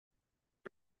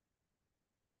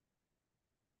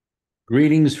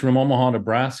Greetings from Omaha,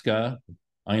 Nebraska.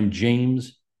 I am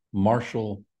James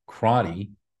Marshall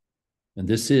Crotty, and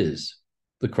this is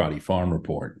the Crotty Farm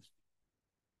Report.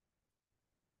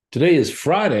 Today is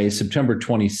Friday, September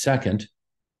 22nd,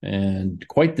 and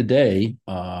quite the day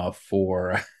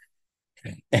for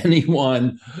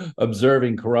anyone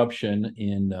observing corruption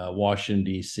in Washington,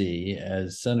 D.C.,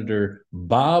 as Senator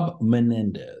Bob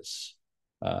Menendez.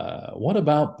 What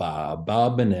about Bob?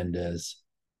 Bob Menendez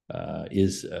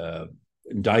is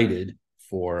indicted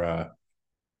for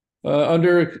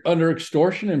under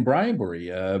extortion and bribery.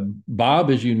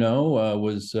 Bob, as you know,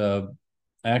 was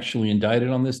actually indicted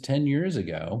on this 10 years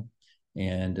ago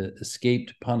and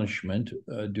escaped punishment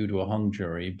due to a hung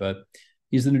jury. But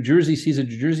he's a New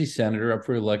Jersey senator up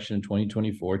for election in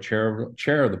 2024,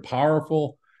 chair of the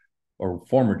powerful, or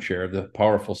former chair of the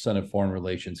powerful Senate Foreign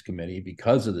Relations Committee.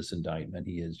 Because of this indictment,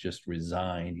 he has just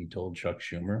resigned. He told Chuck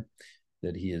Schumer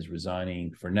that he is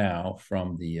resigning for now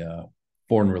from the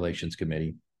Foreign Relations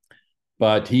Committee.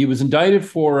 But he was indicted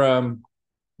for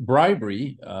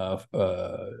bribery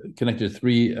connected to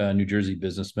three New Jersey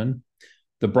businessmen.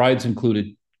 The bribes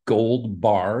included gold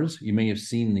bars. You may have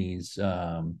seen these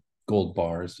gold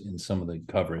bars in some of the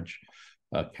coverage.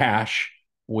 Cash,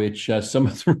 which some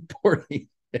of the reporting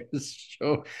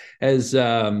has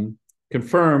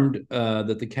confirmed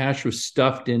that the cash was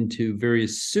stuffed into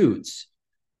various suits,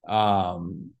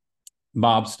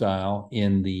 mob style,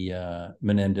 in the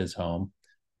Menendez home.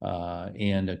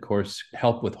 And of course,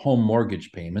 help with home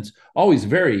mortgage payments. Always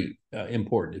very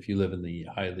important if you live in the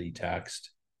highly taxed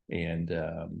and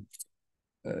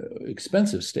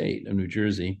expensive state of New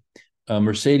Jersey. A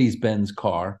Mercedes-Benz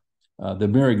car, the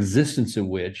mere existence of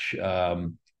which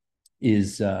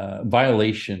is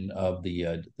violation of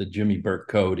the Jimmy Burke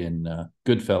code in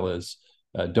Goodfellas.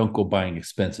 Don't go buying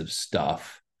expensive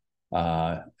stuff.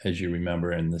 As you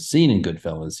remember in the scene in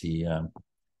Goodfellas, he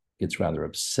gets rather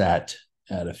upset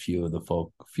at a few of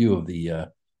the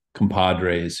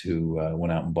compadres who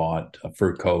went out and bought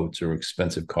fur coats or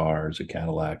expensive cars, a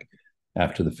Cadillac,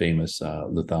 after the famous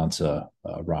Lufthansa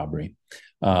robbery.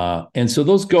 And so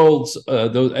those golds,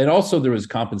 and also there was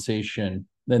compensation.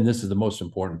 Then this is the most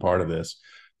important part of this.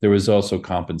 There was also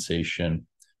compensation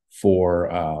for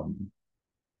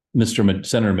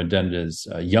Senator Menendez's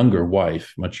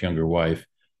much younger wife,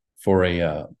 for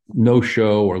a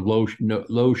no-show or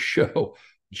low-show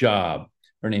job.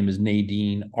 Her name is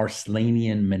Nadine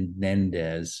Arslanian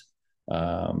Menendez,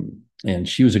 and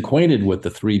she was acquainted with the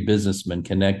three businessmen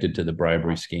connected to the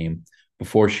bribery scheme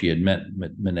before she had met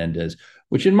Menendez,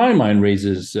 which in my mind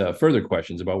raises further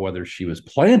questions about whether she was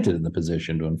planted in the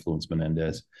position to influence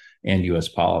Menendez and U.S.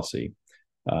 policy,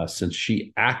 since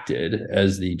she acted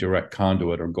as the direct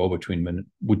conduit or go-between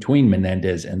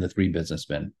Menendez and the three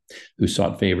businessmen who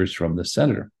sought favors from the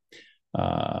senator.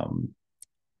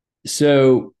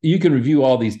 So you can review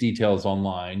all these details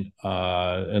online,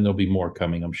 and there'll be more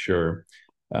coming, I'm sure.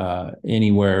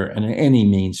 Anywhere and any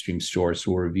mainstream source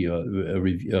will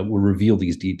reveal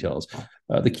these details.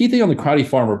 The key thing on the Crotty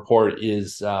Farm Report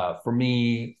is for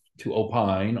me to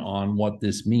opine on what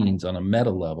this means on a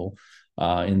meta level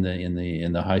in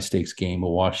the high stakes game of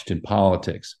Washington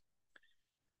politics.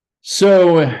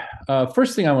 So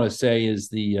first thing I want to say is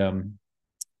the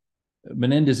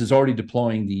Menendez is already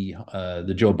deploying the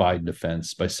Joe Biden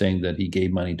defense by saying that he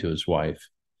gave money to his wife.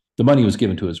 The money was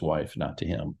given to his wife, not to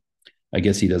him. I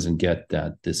guess he doesn't get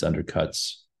that this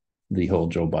undercuts the whole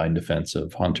Joe Biden defense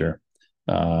of Hunter.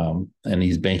 And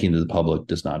he's banking that the public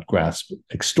does not grasp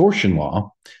extortion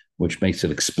law, which makes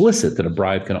it explicit that a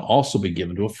bribe can also be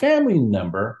given to a family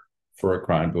member for a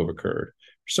crime to have occurred.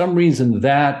 For some reason,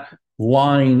 that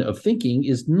line of thinking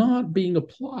is not being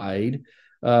applied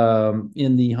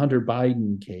in the Hunter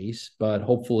Biden case, but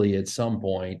hopefully at some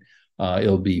point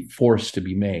it'll be forced to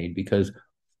be made, because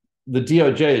the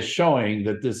DOJ is showing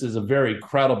that this is a very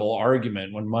credible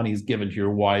argument when money is given to your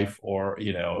wife, or,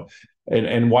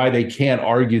 and why they can't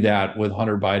argue that with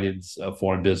Hunter Biden's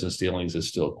foreign business dealings is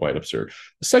still quite absurd.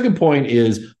 The second point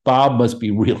is Bob must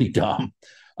be really dumb,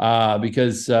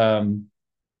 because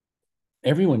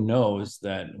everyone knows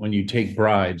that when you take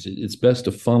bribes, it's best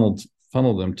to funnel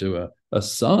them to a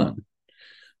son,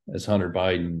 as Hunter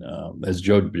Biden, as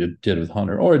Joe did with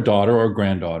Hunter, or a daughter or a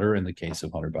granddaughter in the case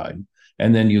of Hunter Biden.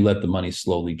 And then you let the money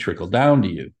slowly trickle down to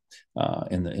you.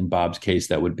 In Bob's case,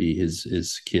 that would be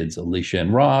his kids, Alicia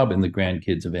and Rob, and the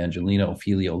grandkids of Angelina,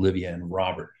 Ophelia, Olivia, and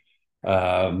Robert.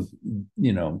 Joe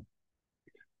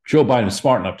Biden is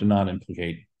smart enough to not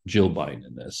implicate Jill Biden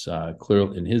in this,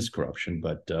 clearly in his corruption,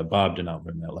 but Bob did not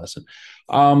learn that lesson.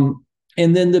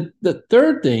 And then the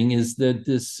third thing is that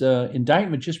this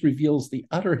indictment just reveals the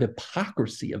utter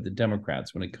hypocrisy of the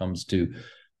Democrats when it comes to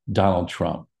Donald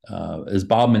Trump. As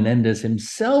Bob Menendez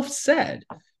himself said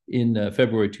in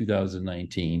February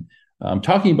 2019,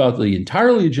 talking about the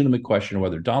entirely legitimate question of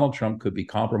whether Donald Trump could be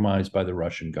compromised by the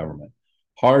Russian government.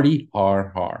 Hardy,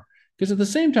 har, har. Because at the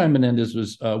same time, Menendez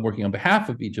was working on behalf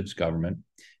of Egypt's government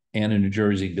and a New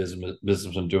Jersey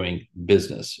businessman doing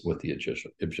business with the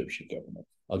Egyptian government.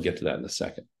 I'll get to that in a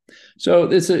second. So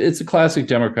it's a classic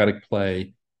Democratic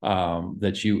play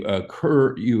that you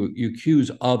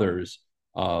accuse others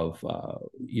of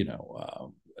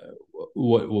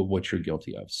what you're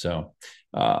guilty of. So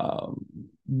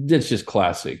it's just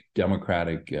classic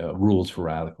Democratic rules for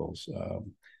radicals.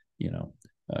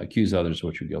 Accuse others of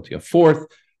what you're guilty of. Fourth,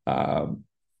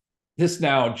 this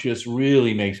now just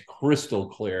really makes crystal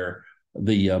clear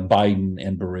the Biden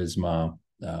and Burisma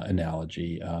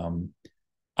analogy.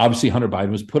 Obviously, Hunter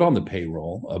Biden was put on the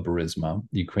payroll of Burisma,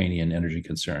 the Ukrainian energy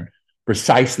concern,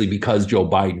 precisely because Joe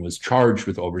Biden was charged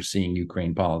with overseeing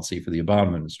Ukraine policy for the Obama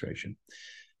administration.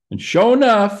 And sure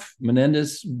enough,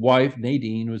 Menendez's wife,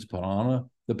 Nadine, was put on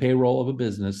the payroll of a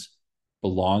business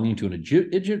belonging to an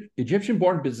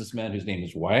Egyptian-born businessman whose name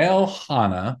is Wael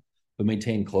Hanna, who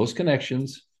maintained close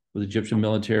connections with Egyptian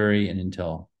military and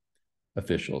intel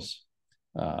officials.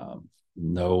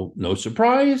 No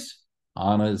surprise.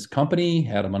 Hanna's company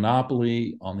had a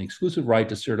monopoly on the exclusive right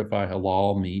to certify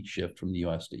halal meat shipped from the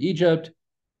U.S. to Egypt.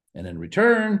 And in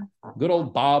return, good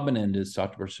old Bob Menendez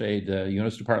sought to persuade the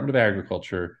U.S. Department of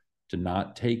Agriculture to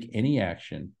not take any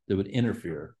action that would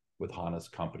interfere with Hanna's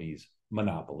company's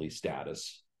monopoly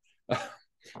status.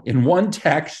 In one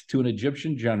text to an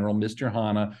Egyptian general, Mr.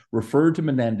 Hanna referred to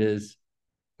Menendez,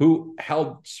 who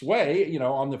held sway,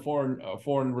 on the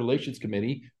Foreign Relations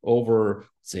Committee over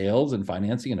sales and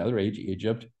financing in other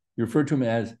Egypt. He referred to him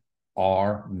as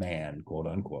our man, quote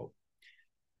unquote.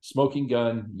 Smoking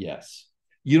gun, yes.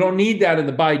 You don't need that in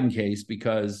the Biden case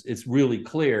because it's really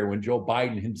clear when Joe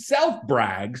Biden himself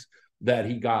brags that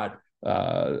he got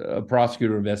a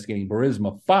prosecutor investigating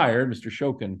Burisma fired, Mr.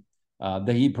 Shokin,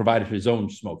 that he provided his own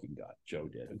smoking gun. Joe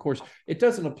did. Of course, it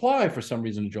doesn't apply for some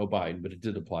reason to Joe Biden, but it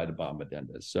did apply to Bob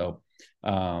Menendez. So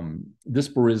this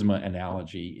Burisma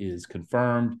analogy is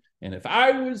confirmed. And if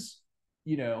I was,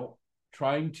 if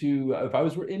I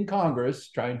was in Congress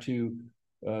trying to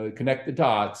connect the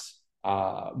dots,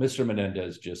 Mr.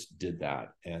 Menendez just did that,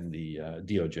 and the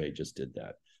DOJ just did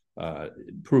that,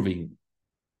 proving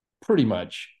pretty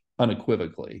much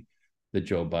unequivocally that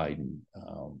Joe Biden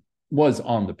was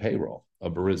on the payroll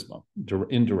of Burisma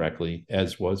indirectly,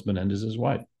 as was Menendez's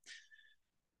wife.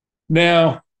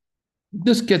 Now,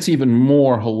 this gets even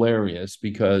more hilarious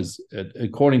because,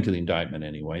 according to the indictment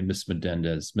anyway, Miss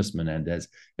Menendez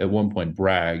at one point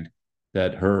bragged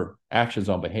that her actions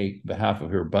on behalf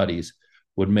of her buddies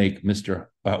would make Mr.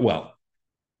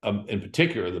 In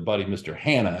particular, the buddy, Mr.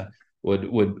 Hanna,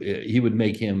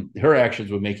 her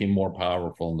actions would make him more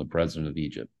powerful than the president of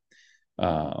Egypt.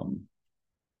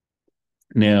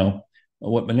 Now,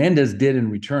 what Menendez did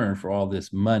in return for all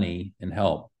this money and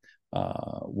help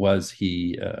was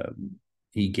he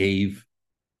gave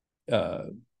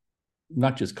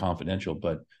not just confidential,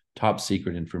 but top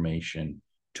secret information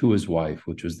to his wife,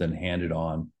 which was then handed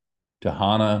on to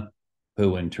Hanna,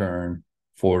 who in turn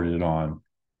forwarded it on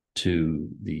to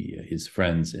his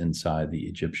friends inside the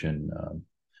Egyptian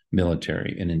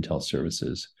military and intel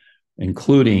services,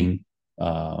 including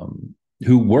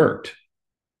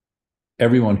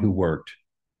everyone who worked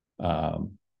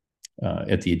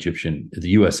at the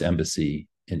U.S. embassy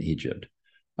in Egypt,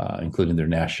 including their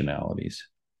nationalities.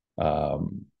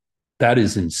 That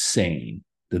is insane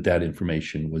that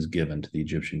information was given to the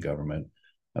Egyptian government.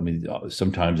 I mean,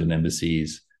 sometimes in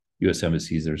embassies, U.S.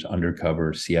 embassies, there's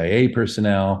undercover CIA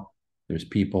personnel. There's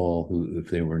people who, if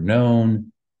they were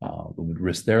known, would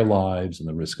risk their lives and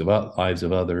the risk of lives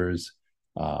of others.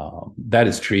 That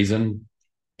is treason.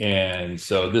 And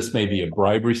so this may be a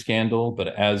bribery scandal, but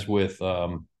as with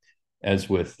Hunter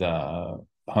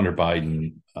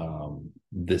Biden,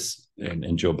 this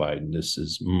and Joe Biden, this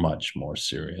is much more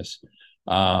serious.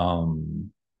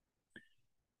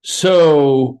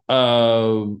 So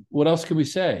what else can we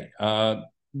say?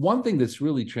 One thing that's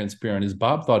really transparent is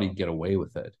Bob thought he'd get away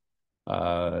with it.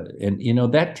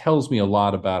 And that tells me a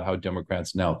lot about how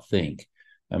Democrats now think.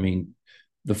 I mean,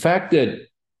 the fact that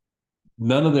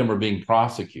none of them are being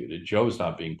prosecuted, Joe's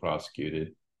not being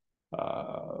prosecuted,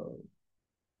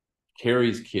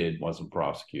 Kerry's kid wasn't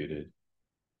prosecuted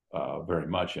very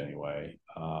much anyway.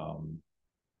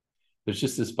 There's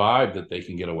just this vibe that they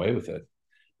can get away with it.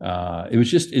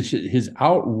 It's his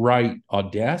outright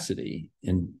audacity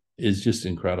and is just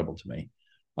incredible to me.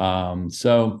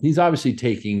 So he's obviously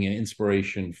taking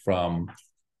inspiration from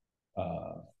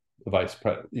the vice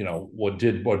president, what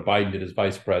Biden did as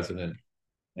vice president,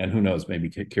 and who knows, maybe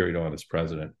carried on as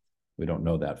president. We don't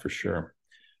know that for sure.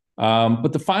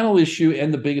 But the final issue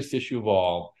and the biggest issue of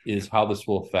all is how this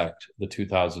will affect the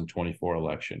 2024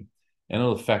 election, and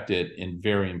it'll affect it in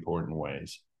very important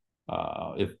ways.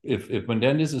 If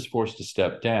Menendez is forced to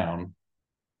step down,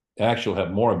 it actually will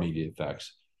have more immediate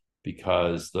effects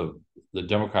because the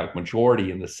Democratic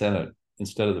majority in the Senate,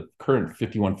 instead of the current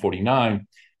 51-49,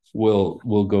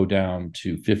 will go down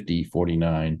to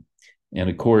 50-49. And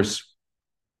of course,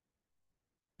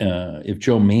 if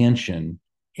Joe Manchin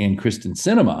and Kristen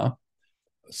Sinema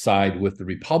side with the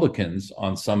Republicans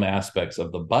on some aspects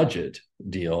of the budget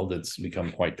deal that's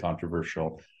become quite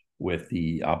controversial with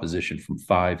the opposition from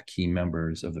 5 key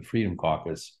members of the Freedom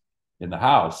Caucus in the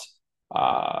House,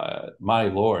 my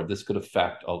Lord, this could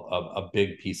affect a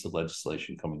big piece of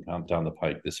legislation coming down the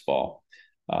pike this fall.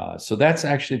 So that's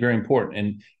actually very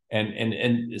important.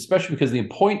 And especially because the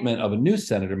appointment of a new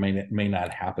senator may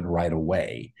not happen right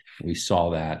away. We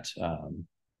saw that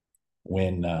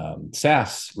when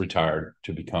Sass retired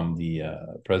to become the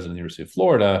president of the University of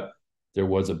Florida. There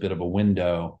was a bit of a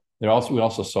window. We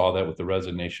also saw that with the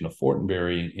resignation of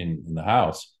Fortenberry in the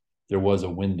House. There was a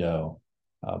window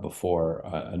before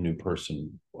a new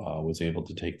person was able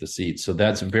to take the seat. So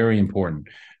that's very important,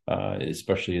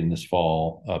 especially in this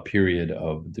fall period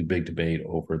of the big debate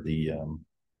over the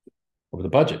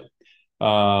budget.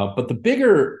 But the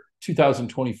bigger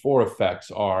 2024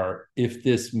 effects are if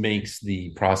this makes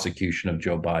the prosecution of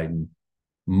Joe Biden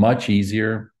much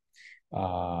easier,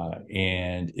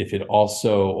 and if it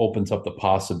also opens up the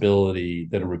possibility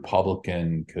that a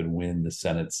Republican could win the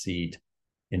Senate seat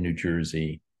in New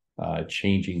Jersey,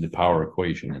 changing the power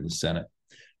equation in the Senate.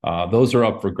 Those are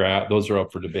up for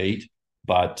debate,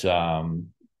 but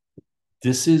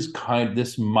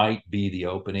this might be the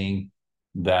opening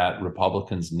that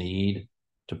Republicans need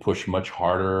to push much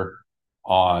harder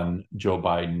on Joe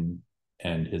Biden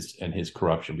and his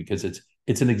corruption, because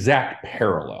it's an exact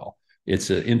parallel.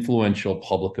 It's an influential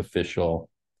public official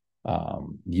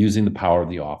using the power of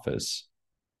the office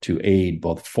to aid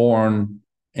both foreign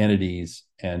entities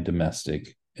and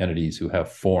domestic entities who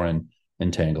have foreign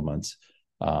entanglements.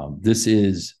 This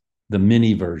is the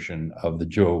mini version of the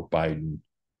Joe Biden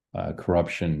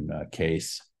corruption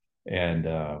case. And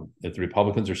if the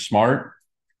Republicans are smart,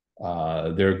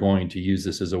 they're going to use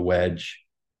this as a wedge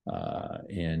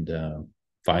and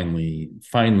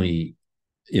finally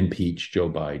impeach Joe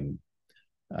Biden.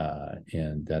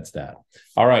 And that's that.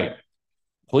 All right.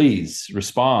 Please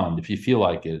respond if you feel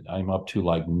like it. I'm up to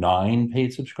like 9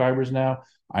 paid subscribers now.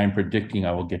 I'm predicting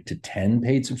I will get to 10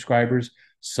 paid subscribers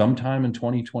sometime in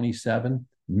 2027,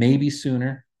 maybe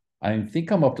sooner. I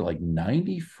think I'm up to like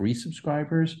 90 free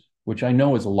subscribers, which I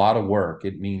know is a lot of work.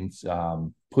 It means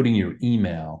putting your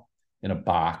email in a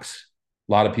box.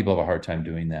 A lot of people have a hard time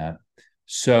doing that.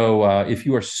 So if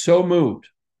you are so moved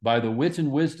by the wit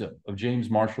and wisdom of James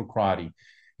Marshall Crotty,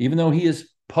 even though he is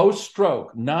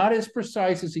post-stroke, not as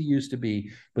precise as he used to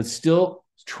be, but still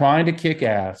trying to kick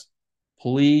ass,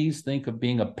 please think of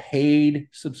being a paid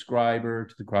subscriber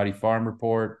to the Crotty Farm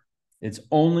Report. It's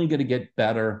only going to get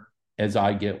better as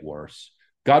I get worse.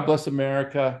 God bless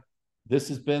America. This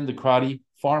has been the Crotty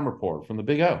Farm Report from the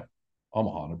Big O,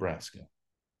 Omaha, Nebraska.